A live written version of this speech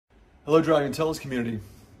Hello, Driving Intelligence community.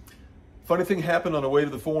 Funny thing happened on the way to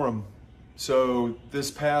the forum. So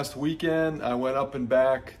this past weekend, I went up and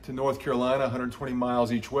back to North Carolina, 120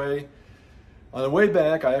 miles each way. On the way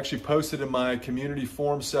back, I actually posted in my community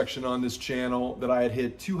forum section on this channel that I had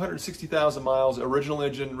hit 260,000 miles, original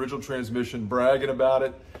engine, original transmission, bragging about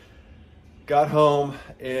it. Got home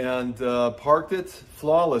and parked it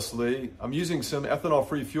flawlessly. I'm using some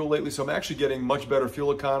ethanol-free fuel lately, so I'm actually getting much better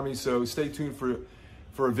fuel economy, so stay tuned for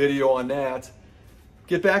a video on that.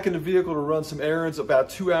 Get back in the vehicle to run some errands.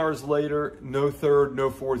 About 2 hours later, no third,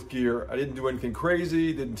 no fourth gear. I didn't do anything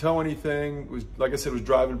crazy, didn't tow anything. It was, like I said, was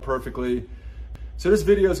driving perfectly. So this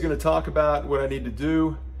video is going to talk about what I need to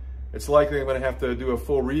do. It's likely I'm going to have to do a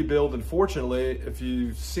full rebuild. Unfortunately, if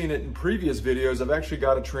you've seen it in previous videos, I've actually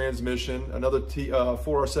got a transmission, another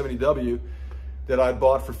 4R70W that I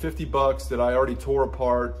bought for 50 bucks that I already tore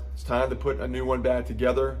apart. It's time to put a new one back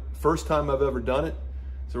together. First time I've ever done it.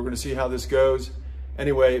 So we're going to see how this goes.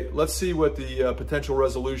 Anyway, let's see what the potential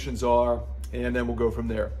resolutions are, and then we'll go from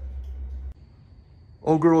there.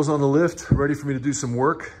 Old girl's on the lift, ready for me to do some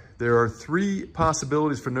work. There are 3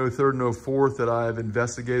 possibilities for no third, no fourth that I've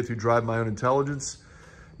investigated through Drive My Own Intelligence.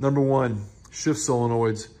 Number 1, shift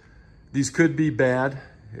solenoids. These could be bad.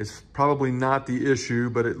 It's probably not the issue,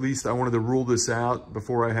 but at least I wanted to rule this out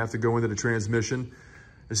before I have to go into the transmission.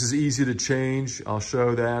 This is easy to change. I'll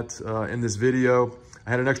show that in this video. I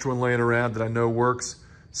had an extra one laying around that I know works,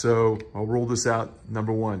 so I'll rule this out,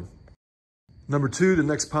 number 1. Number 2, the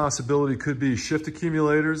next possibility could be shift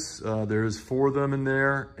accumulators. There's 4 of them in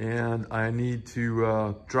there, and I need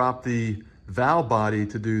to drop the valve body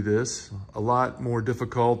to do this. A lot more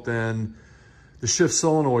difficult than the shift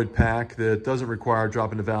solenoid pack that doesn't require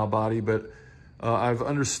dropping the valve body, but I've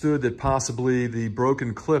understood that possibly the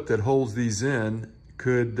broken clip that holds these in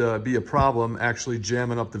could be a problem, actually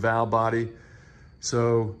jamming up the valve body.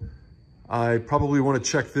 So I probably want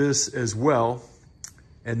to check this as well.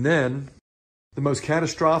 And then the most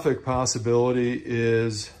catastrophic possibility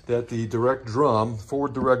is that the direct drum,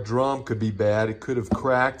 forward direct drum, could be bad. It could have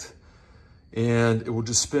cracked and it will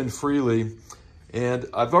just spin freely. And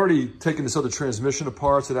I've already taken this other transmission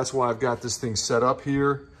apart, so that's why I've got this thing set up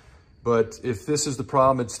here. But if this is the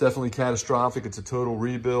problem, it's definitely catastrophic. It's a total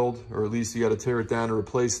rebuild, or at least you got to tear it down to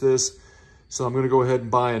replace this. So I'm going to go ahead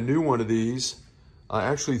and buy a new one of these. I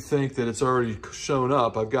actually think that it's already shown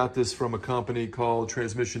up. I've got this from a company called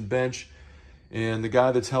Transmission Bench. And the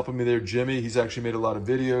guy that's helping me there, Jimmy, he's actually made a lot of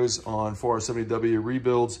videos on 4R70W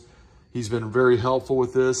rebuilds. He's been very helpful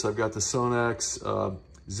with this. I've got the Sonax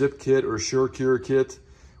Zip Kit or Sure Cure Kit,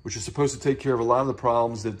 which is supposed to take care of a lot of the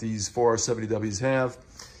problems that these 4R70Ws have.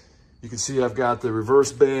 You can see I've got the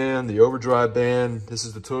reverse band, the overdrive band. This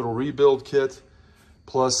is the total rebuild kit,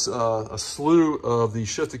 plus a slew of the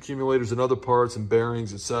shift accumulators and other parts and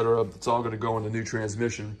bearings, etc. It's all going to go in the new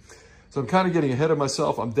transmission. So I'm kind of getting ahead of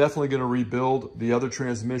myself. I'm definitely going to rebuild the other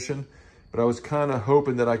transmission, but I was kind of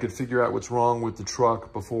hoping that I could figure out what's wrong with the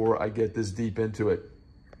truck before I get this deep into it.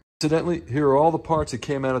 Incidentally, here are all the parts that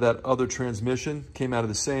came out of that other transmission. Came out of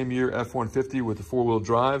the same year, F150 with the 4-wheel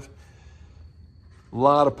drive. A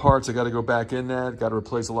lot of parts I got to go back in that. Got to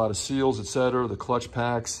replace a lot of seals, etc., the clutch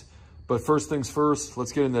packs. But first things first,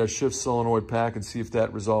 let's get in that shift solenoid pack and see if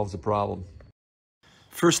that resolves the problem.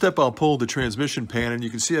 First step, I'll pull the transmission pan, and you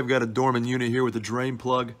can see I've got a Dorman unit here with a drain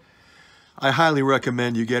plug. I highly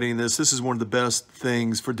recommend you getting this. This is one of the best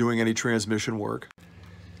things for doing any transmission work.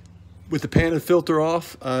 With the pan and filter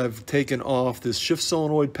off, I've taken off this shift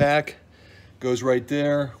solenoid pack. Goes right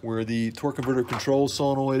there where the torque converter control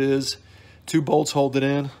solenoid is. 2 bolts hold it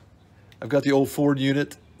in. I've got the old Ford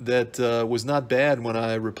unit that was not bad when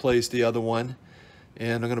I replaced the other one.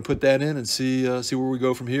 And I'm gonna put that in and see where we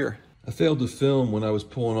go from here. I failed to film when I was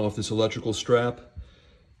pulling off this electrical strap.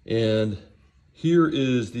 And here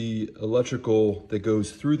is the electrical that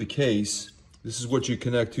goes through the case. This is what you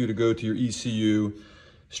connect to go to your ECU.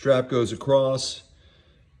 Strap goes across.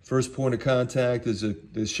 First point of contact is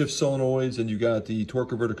the shift solenoids, and you got the torque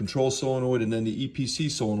converter control solenoid, and then the EPC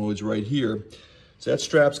solenoids right here. So that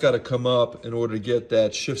strap's got to come up in order to get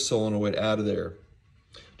that shift solenoid out of there.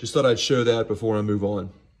 Just thought I'd show that before I move on.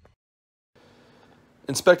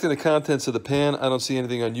 Inspecting the contents of the pan, I don't see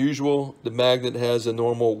anything unusual. The magnet has a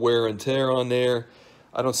normal wear and tear on there.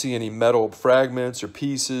 I don't see any metal fragments or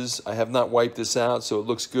pieces. I have not wiped this out, so it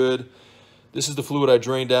looks good. This is the fluid I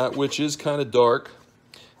drained out, which is kind of dark.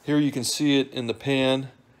 Here you can see it in the pan,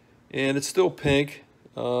 and it's still pink.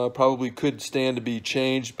 Probably could stand to be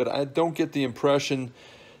changed, but I don't get the impression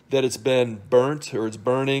that it's been burnt or it's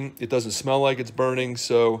burning. It doesn't smell like it's burning,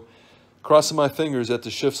 so crossing my fingers that the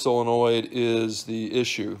shift solenoid is the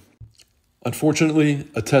issue. Unfortunately,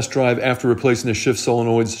 a test drive after replacing the shift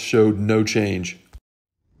solenoids showed no change.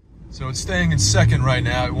 So it's staying in second right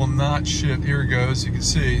now. It will not shift. Here it goes. You can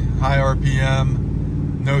see high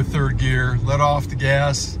RPM, no third gear. Let off the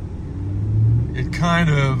gas. It kind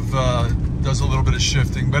of does a little bit of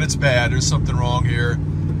shifting, but it's bad. There's something wrong here.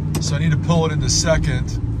 So I need to pull it into second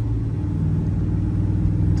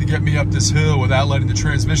to get me up this hill without letting the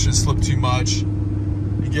transmission slip too much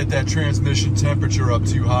and get that transmission temperature up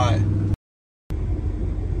too high.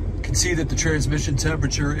 You can see that the transmission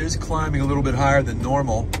temperature is climbing a little bit higher than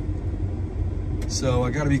normal. So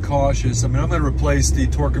I got to be cautious. I mean, I'm going to replace the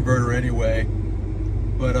torque converter anyway,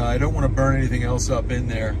 but I don't want to burn anything else up in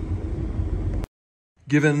there.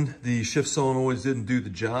 Given the shift solenoids didn't do the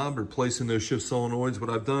job, replacing those shift solenoids, what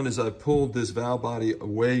I've done is I've pulled this valve body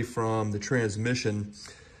away from the transmission.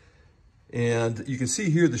 And you can see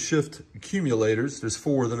here the shift accumulators. There's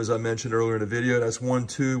 4 of them, as I mentioned earlier in the video. That's 1,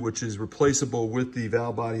 2, which is replaceable with the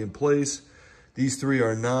valve body in place. These 3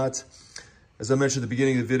 are not. As I mentioned at the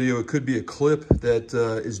beginning of the video, it could be a clip that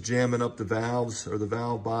is jamming up the valves or the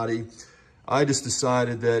valve body. I just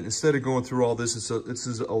decided that instead of going through all this, this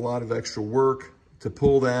is a lot of extra work to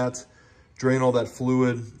pull that, drain all that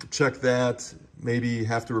fluid, check that, maybe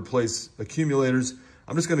have to replace accumulators.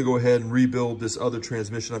 I'm just gonna go ahead and rebuild this other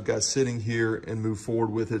transmission I've got sitting here and move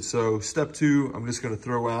forward with it. So step 2, I'm just gonna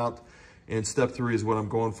throw out, and step 3 is what I'm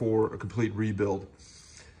going for, a complete rebuild.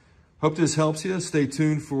 Hope this helps you. Stay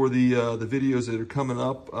tuned for the videos that are coming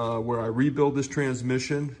up where I rebuild this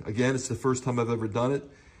transmission. Again, it's the first time I've ever done it,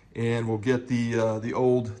 and we'll get the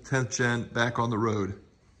old 10th gen back on the road.